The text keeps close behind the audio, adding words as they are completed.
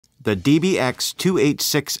the DBX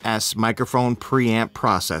 286s Microphone Preamp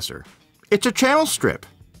processor. It's a channel strip.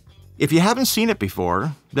 If you haven't seen it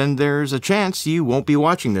before, then there's a chance you won't be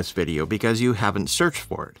watching this video because you haven't searched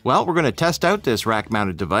for it. Well, we're going to test out this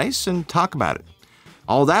rack-mounted device and talk about it.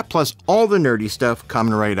 All that plus all the nerdy stuff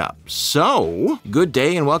coming right up. So, good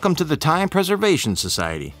day and welcome to the Time Preservation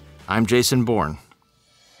Society. I'm Jason Bourne.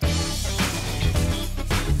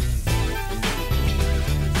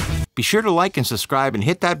 Be sure to like and subscribe and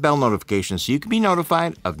hit that bell notification so you can be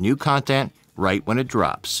notified of new content right when it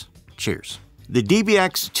drops. Cheers. The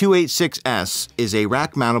DBX 286s is a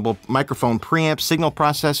rack-mountable microphone preamp signal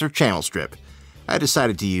processor channel strip. I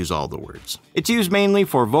decided to use all the words. It's used mainly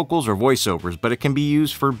for vocals or voiceovers, but it can be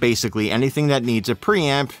used for basically anything that needs a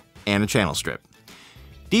preamp and a channel strip.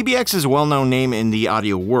 DBX is a well-known name in the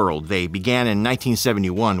audio world. They began in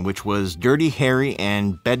 1971, which was Dirty Harry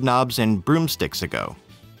and Bedknobs and Broomsticks ago.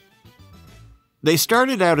 They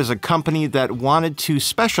started out as a company that wanted to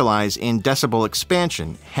specialize in decibel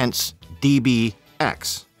expansion, hence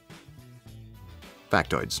DBX.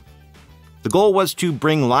 Factoids. The goal was to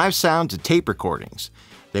bring live sound to tape recordings.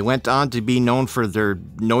 They went on to be known for their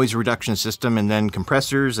noise reduction system and then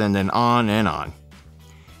compressors and then on and on.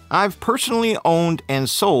 I've personally owned and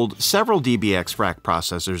sold several DBX rack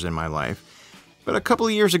processors in my life, but a couple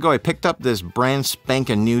of years ago I picked up this brand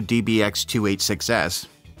spanking new DBX 286s.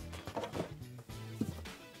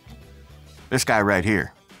 This guy right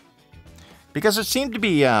here. Because it seemed to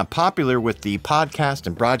be popular with the podcast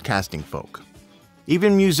and broadcasting folk.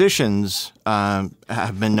 Even musicians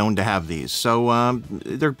have been known to have these, so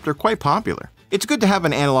they're quite popular. It's good to have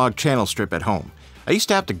an analog channel strip at home. I used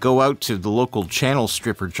to have to go out to the local channel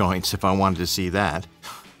stripper joints if I wanted to see that.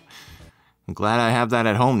 I'm glad I have that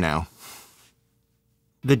at home now.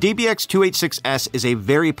 The DBX 286s is a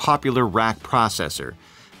very popular rack processor.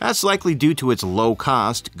 That's likely due to its low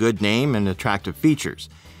cost, good name, and attractive features.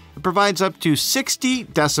 It provides up to 60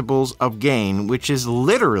 decibels of gain, which is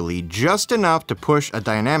literally just enough to push a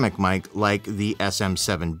dynamic mic like the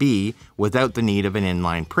SM7B without the need of an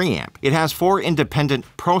inline preamp. It has 4 independent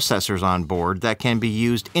processors on board that can be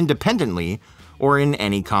used independently or in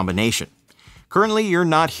any combination. Currently, you're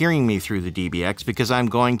not hearing me through the DBX because I'm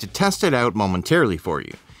going to test it out momentarily for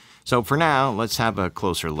you. So for now, let's have a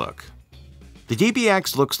closer look. The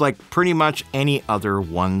DBX looks like pretty much any other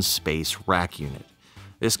one-space rack unit.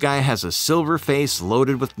 This guy has a silver face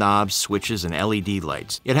loaded with knobs, switches, and LED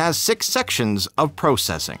lights. It has 6 sections of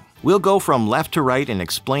processing. We'll go from left to right and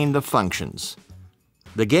explain the functions.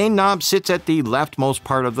 The gain knob sits at the leftmost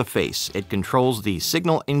part of the face. It controls the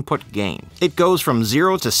signal input gain. It goes from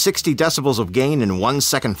 0 to 60 decibels of gain in 1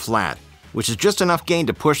 second flat, which is just enough gain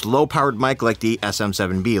to push low-powered mic like the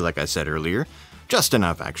SM7B, like I said earlier. Just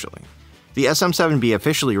enough, actually. The SM7B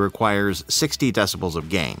officially requires 60 decibels of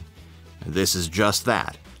gain. This is just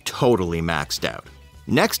that, totally maxed out.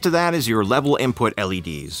 Next to that is your level input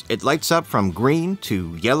LEDs. It lights up from green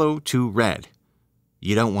to yellow to red.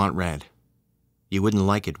 You don't want red. You wouldn't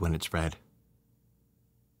like it when it's red.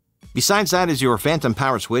 Besides that is your phantom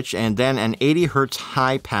power switch and then an 80 Hz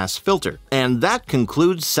high-pass filter. And that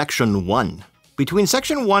concludes Section 1. Between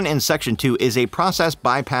Section 1 and Section 2 is a process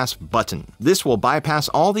bypass button. This will bypass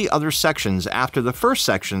all the other sections after the first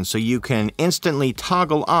section so you can instantly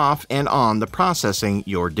toggle off and on the processing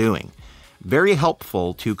you're doing. Very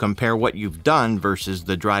helpful to compare what you've done versus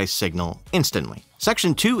the dry signal instantly.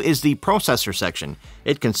 Section 2 is the processor section.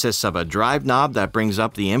 It consists of a drive knob that brings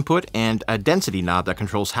up the input and a density knob that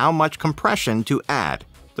controls how much compression to add,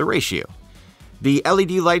 the ratio. The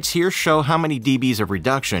LED lights here show how many dBs of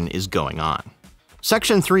reduction is going on.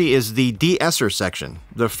 Section 3 is the de-esser section.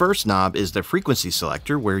 The first knob is the frequency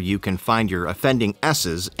selector, where you can find your offending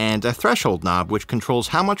S's, and a threshold knob which controls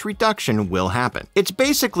how much reduction will happen. It's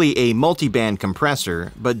basically a multi-band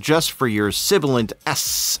compressor, but just for your sibilant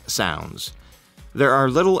S sounds. There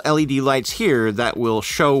are little LED lights here that will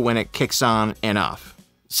show when it kicks on and off.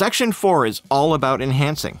 Section 4 is all about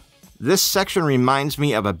enhancing. This section reminds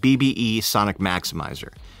me of a BBE sonic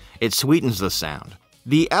maximizer. It sweetens the sound.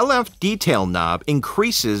 The LF detail knob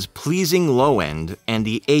increases pleasing low end, and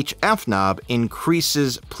the HF knob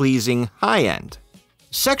increases pleasing high end.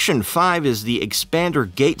 Section 5 is the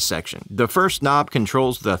expander gate section. The first knob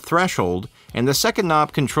controls the threshold, and the second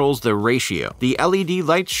knob controls the ratio. The LED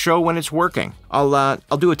lights show when it's working.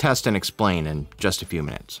 I'll do a test and explain in just a few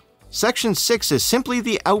minutes. Section 6 is simply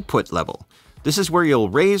the output level. This is where you'll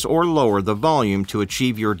raise or lower the volume to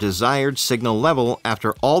achieve your desired signal level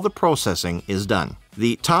after all the processing is done.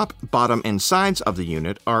 The top, bottom, and sides of the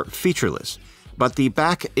unit are featureless, but the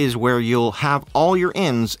back is where you'll have all your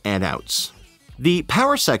ins and outs. The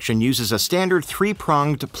power section uses a standard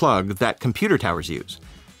 3-pronged plug that computer towers use.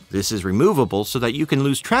 This is removable so that you can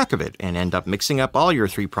lose track of it and end up mixing up all your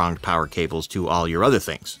 3-pronged power cables to all your other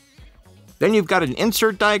things. Then you've got an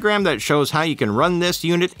insert diagram that shows how you can run this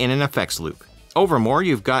unit in an effects loop. Over more,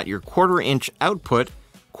 you've got your 1/4-inch output,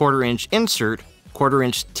 1/4-inch insert,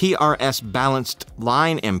 1/4-inch TRS balanced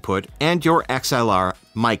line input, and your XLR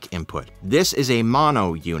mic input. This is a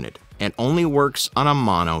mono unit and only works on a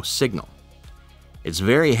mono signal. It's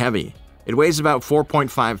very heavy. It weighs about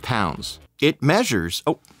 4.5 pounds. It measures...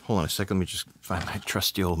 Oh, hold on a second. Let me just find my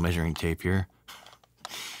trusty old measuring tape here.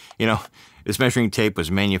 You know, this measuring tape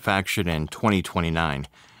was manufactured in 2029.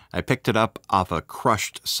 I picked it up off a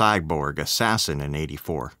crushed Cyborg Assassin in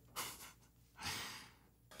 '84.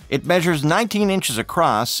 It measures 19 inches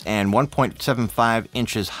across and 1.75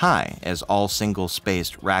 inches high, as all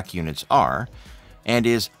single-spaced rack units are, and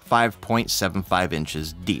is 5.75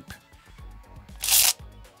 inches deep.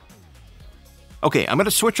 Okay, I'm going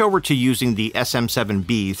to switch over to using the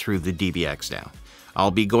SM7B through the DBX now. I'll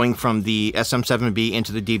be going from the SM7B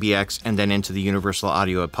into the DBX and then into the Universal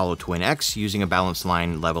Audio Apollo Twin X using a balanced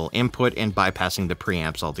line level input and bypassing the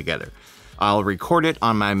preamps altogether. I'll record it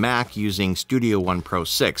on my Mac using Studio One Pro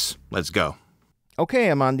 6. Let's go. Okay,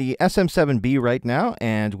 I'm on the SM7B right now,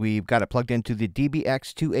 and we've got it plugged into the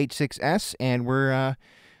DBX 286s, and we're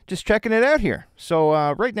just checking it out here.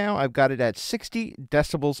 So right now I've got it at 60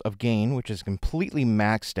 decibels of gain, which is completely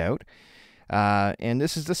maxed out, and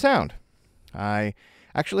this is the sound. I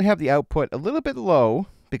actually have the output a little bit low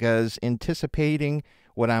because anticipating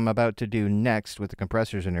what I'm about to do next with the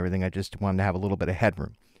compressors and everything, I just wanted to have a little bit of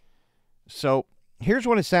headroom. So here's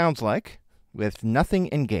what it sounds like with nothing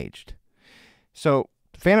engaged. So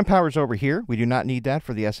phantom power's over here. We do not need that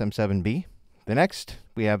for the SM7B. The next,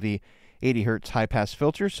 we have the 80 Hertz high-pass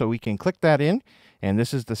filter, so we can click that in, and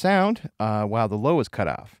this is the sound while the low is cut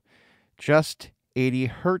off. Just 80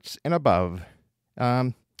 Hertz and above.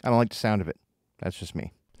 I don't like the sound of it. That's just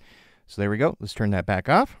me. So there we go. Let's turn that back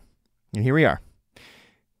off, and here we are.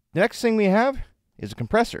 The next thing we have is a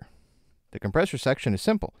compressor. The compressor section is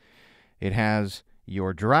simple. It has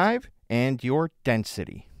your drive and your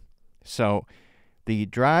density. So the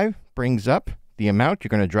drive brings up the amount you're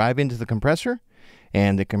going to drive into the compressor,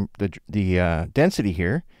 and the density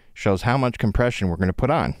here shows how much compression we're going to put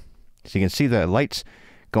on. So you can see the lights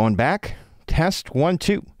going back. Test 1,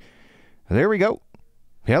 2. There we go.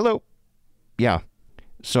 Hello. Yeah.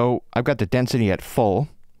 So I've got the density at full,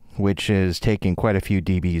 which is taking quite a few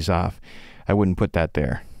dBs off. I wouldn't put that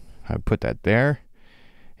there. I would put that there,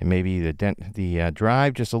 and maybe the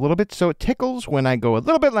drive just a little bit so it tickles when I go a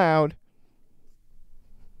little bit loud.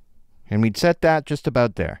 And we'd set that just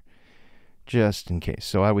about there, just in case.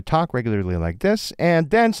 So I would talk regularly like this,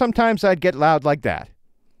 and then sometimes I'd get loud like that.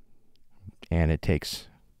 And it's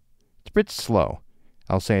a bit slow.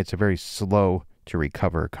 I'll say it's a very slow to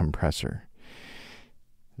recover compressor.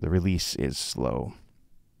 The release is slow.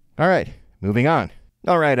 All right, moving on.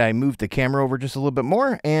 All right, I moved the camera over just a little bit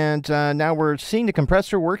more, and now we're seeing the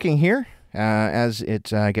compressor working here. As it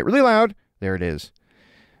get really loud, there it is.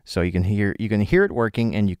 So you can hear it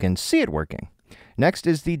working, and you can see it working. Next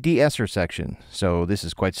is the de-esser section. So this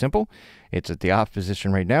is quite simple. It's at the off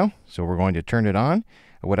position right now, so we're going to turn it on.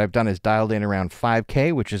 What I've done is dialed in around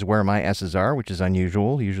 5K, which is where my S's are, which is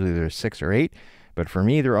unusual. Usually they're 6 or 8, but for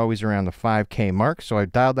me they're always around the 5K mark. So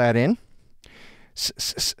I've dialed that in.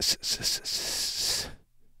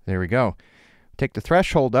 There we go. Take the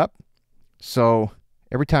threshold up. So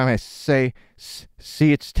every time I say,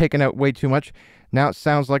 see, it's taken out way too much. Now it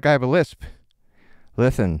sounds like I have a lisp.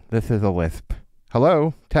 Listen, this is a lisp.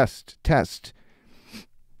 Hello, test, test.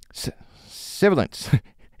 Sibilance.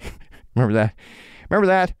 Remember that? Remember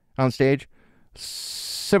that on stage?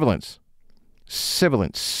 Sibilance.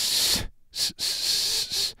 Sibilance.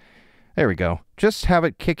 There we go. Just have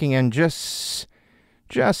it kicking in just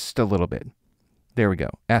a little bit. There we go.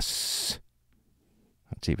 S.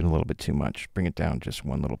 That's even a little bit too much. Bring it down just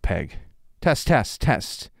one little peg. Test, test,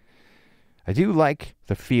 test. I do like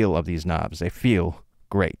the feel of these knobs. They feel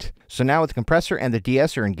great. So now with the compressor and the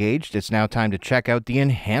de-esser engaged, it's now time to check out the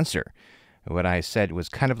enhancer. What I said was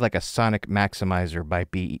kind of like a sonic maximizer by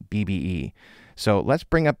BBE. So let's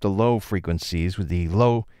bring up the low frequencies. With the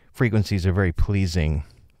low frequencies are very pleasing.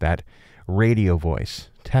 That radio voice.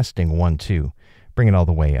 Testing 1, 2. Bring it all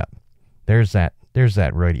the way up. There's that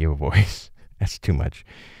radio voice. That's too much.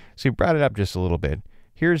 So you brought it up just a little bit.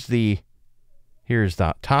 Here's the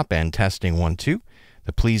top end, testing 1, 2.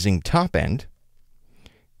 The pleasing top end.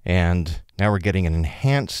 And now we're getting an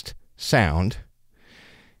enhanced sound.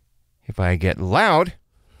 If I get loud,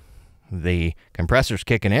 the compressor's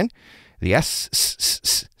kicking in. The S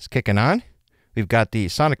is kicking on. We've got the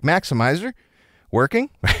sonic maximizer working.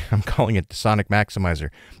 I'm calling it the sonic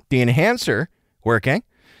maximizer. The enhancer working.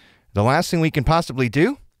 The last thing we can possibly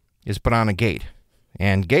do is put on a gate.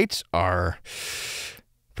 And gates are,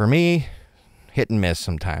 for me, hit and miss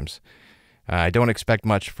sometimes. I don't expect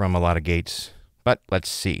much from a lot of gates, but let's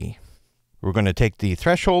see. We're going to take the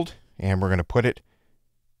threshold and we're going to put it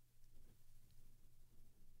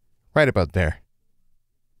right about there.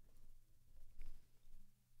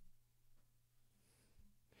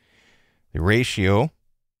 The ratio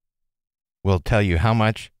will tell you how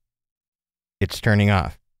much it's turning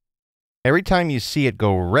off. Every time you see it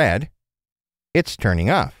go red, it's turning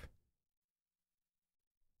off.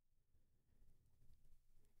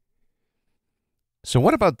 So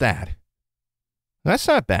what about that? That's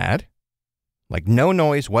not bad. Like no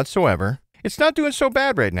noise whatsoever. It's not doing so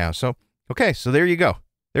bad right now. So, okay, so there you go.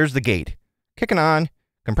 There's the gate. Kicking on.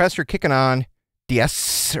 Compressor kicking on.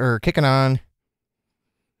 DS kicking on.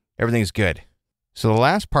 Everything's good. So the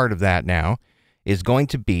last part of that now is going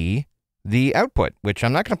to be the output, which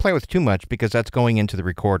I'm not going to play with too much because that's going into the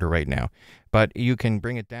recorder right now. But you can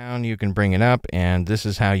bring it down, you can bring it up, and this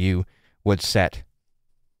is how you would set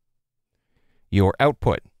your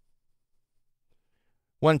output.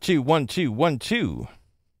 1, 2, 1, 2, 1, 2.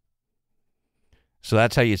 So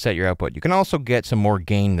that's how you set your output. You can also get some more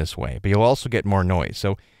gain this way, but you'll also get more noise.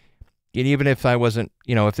 So even if I wasn't,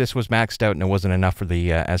 if this was maxed out and it wasn't enough for the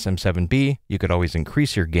SM7B, you could always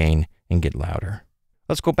increase your gain and get louder.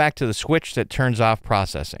 Let's go back to the switch that turns off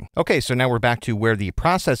processing. Okay, so now we're back to where the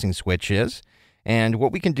processing switch is. And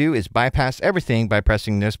what we can do is bypass everything by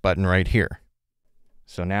pressing this button right here.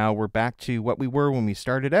 So now we're back to what we were when we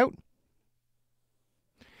started out.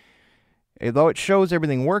 Although it shows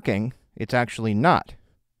everything working, it's actually not.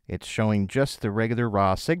 It's showing just the regular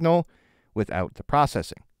raw signal without the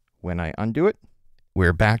processing. When I undo it,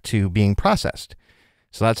 we're back to being processed.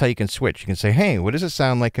 So that's how you can switch. You can say, hey, what does it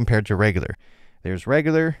sound like compared to regular? There's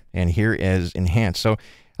regular, and here is enhanced. So,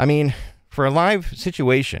 I mean, for a live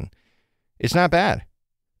situation, it's not bad.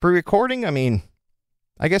 For recording, I mean,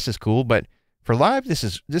 I guess it's cool, but for live, this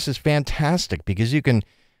is fantastic because you can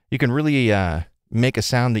really make a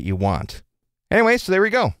sound that you want. Anyway, so there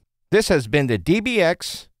we go. This has been the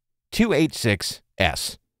DBX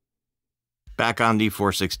 286s. Back on the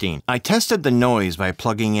 416. I tested the noise by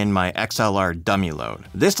plugging in my XLR dummy load.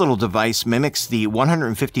 This little device mimics the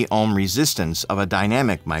 150 ohm resistance of a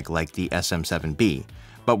dynamic mic like the SM7B,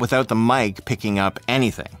 but without the mic picking up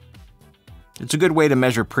anything. It's a good way to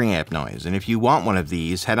measure preamp noise, and if you want one of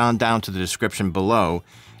these, head on down to the description below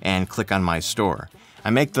and click on my store.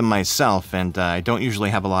 I make them myself, and I don't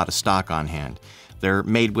usually have a lot of stock on hand. They're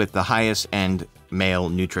made with the highest end male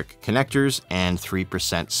Nutric connectors and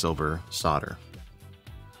 3% silver solder.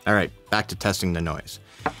 All right, back to testing the noise.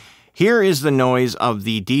 Here is the noise of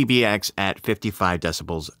the DBX at 55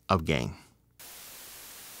 decibels of gain.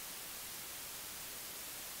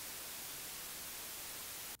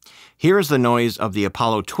 Here is the noise of the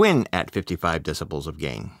Apollo Twin at 55 decibels of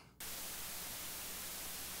gain.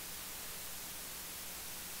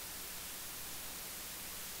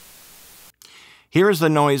 Here is the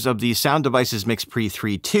noise of the Sound Devices MixPre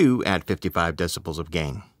 3.2 at 55 decibels of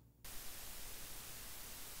gain.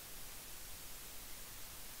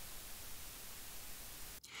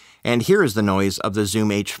 And here is the noise of the Zoom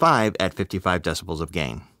H5 at 55 decibels of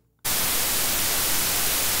gain.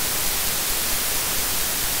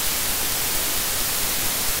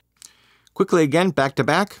 Quickly again, back to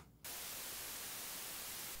back.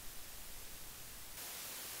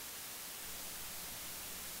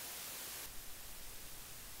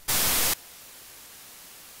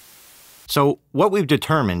 So what we've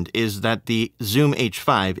determined is that the Zoom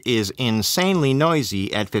H5 is insanely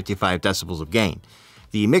noisy at 55 decibels of gain.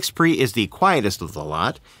 The MixPre is the quietest of the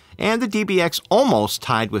lot, and the DBX almost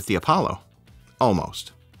tied with the Apollo.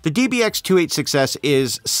 Almost. The DBX 286s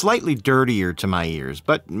is slightly dirtier to my ears,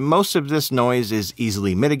 but most of this noise is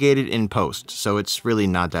easily mitigated in post, so it's really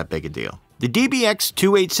not that big a deal. The DBX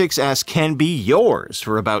 286s can be yours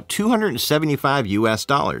for about $275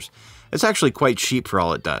 US. It's actually quite cheap for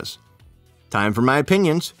all it does. Time for my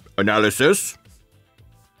opinions. Analysis.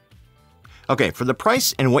 Okay, for the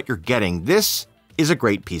price and what you're getting, this is a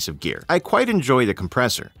great piece of gear. I quite enjoy the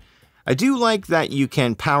compressor. I do like that you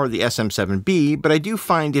can power the SM7B, but I do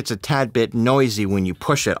find it's a tad bit noisy when you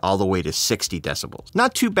push it all the way to 60 decibels.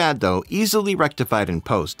 Not too bad though, easily rectified in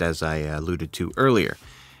post, as I alluded to earlier.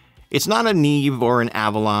 It's not a Neve or an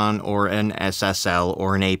Avalon or an SSL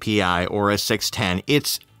or an API or a 610.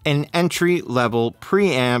 It's an entry-level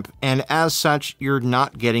preamp, and as such, you're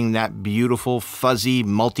not getting that beautiful, fuzzy,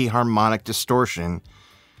 multi-harmonic distortion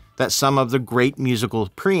that some of the great musical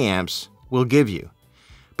preamps will give you.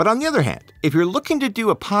 But on the other hand, if you're looking to do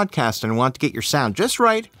a podcast and want to get your sound just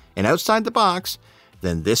right and outside the box,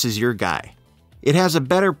 then this is your guy. It has a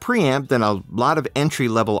better preamp than a lot of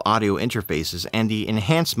entry-level audio interfaces, and the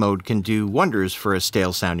enhanced mode can do wonders for a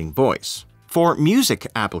stale-sounding voice. For music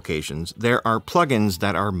applications, there are plugins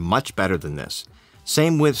that are much better than this.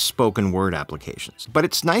 Same with spoken word applications. But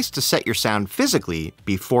it's nice to set your sound physically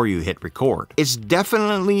before you hit record. It's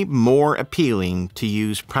definitely more appealing to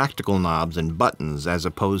use practical knobs and buttons as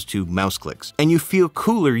opposed to mouse clicks, and you feel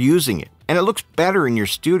cooler using it. And it looks better in your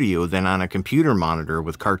studio than on a computer monitor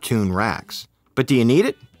with cartoon racks. But do you need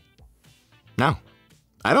it? No.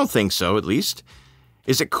 I don't think so, at least.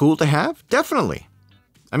 Is it cool to have? Definitely.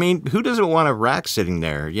 I mean, who doesn't want a rack sitting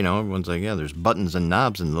there? You know, everyone's like, yeah, there's buttons and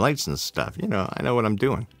knobs and lights and stuff. You know, I know what I'm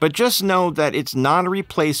doing. But just know that it's not a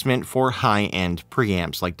replacement for high-end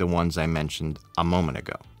preamps like the ones I mentioned a moment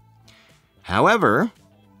ago. However,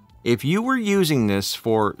 if you were using this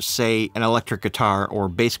for, say, an electric guitar or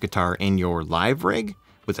bass guitar in your live rig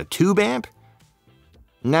with a tube amp,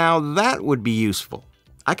 now that would be useful.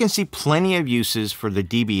 I can see plenty of uses for the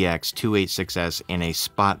DBX 286s in a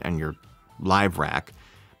spot on your live rack,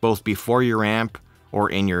 both before your amp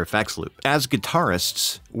or in your effects loop. As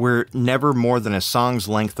guitarists, we're never more than a song's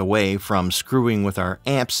length away from screwing with our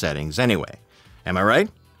amp settings anyway. Am I right?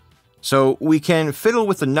 So we can fiddle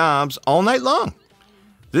with the knobs all night long.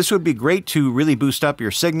 This would be great to really boost up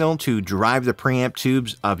your signal to drive the preamp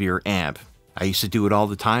tubes of your amp. I used to do it all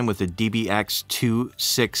the time with the DBX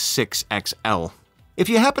 286s. If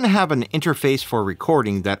you happen to have an interface for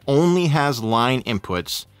recording that only has line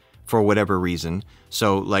inputs for whatever reason,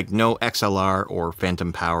 so like no XLR or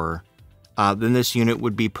phantom power, then this unit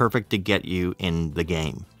would be perfect to get you in the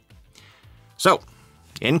game. So,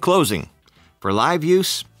 in closing, for live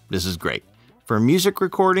use, this is great. For music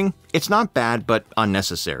recording, it's not bad but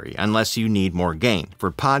unnecessary unless you need more gain.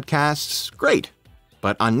 For podcasts, great,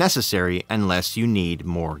 but unnecessary unless you need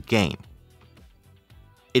more gain.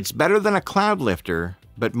 It's better than a cloud lifter,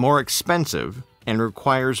 but more expensive and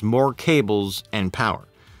requires more cables and power.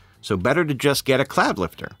 So better to just get a cloud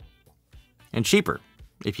lifter. And cheaper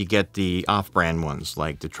if you get the off-brand ones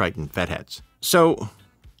like the Triton Fetheads. So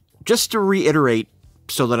just to reiterate,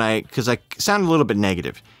 so that because I sound a little bit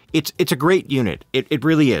negative, it's a great unit. It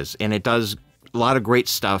really is, and it does a lot of great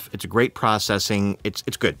stuff. It's a great processing. It's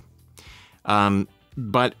good.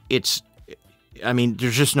 But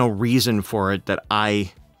there's just no reason for it that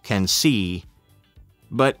I can see.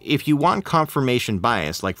 But if you want confirmation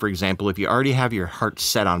bias, like for example, if you already have your heart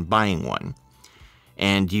set on buying one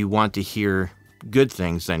and you want to hear good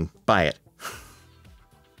things, then buy it.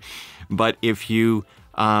 But if you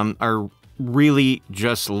are really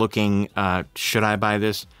just looking, should I buy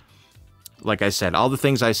this? Like I said, all the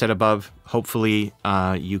things I said above, hopefully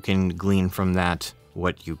you can glean from that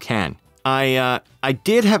what you can. I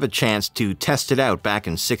did have a chance to test it out back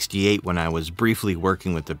in '68 when I was briefly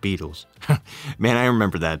working with the Beatles. Man, I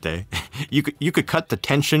remember that day. You could cut the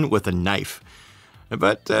tension with a knife.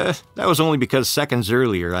 But that was only because seconds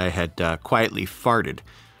earlier I had quietly farted.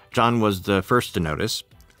 John was the first to notice.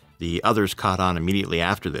 The others caught on immediately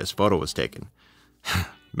after this photo was taken.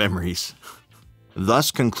 Memories.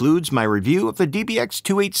 Thus concludes my review of the DBX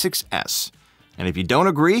 286s. And if you don't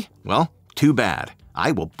agree, well, too bad.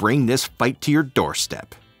 I will bring this fight to your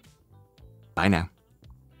doorstep. Bye now.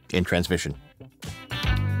 In transmission.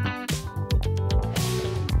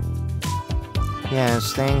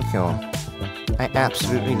 Yes, thank you. I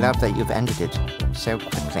absolutely love that you've ended it so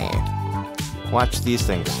quickly. Watch these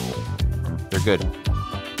things. They're good.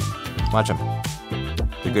 Watch them.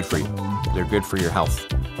 They're good for you. They're good for your health.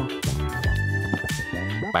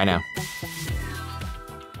 Bye now.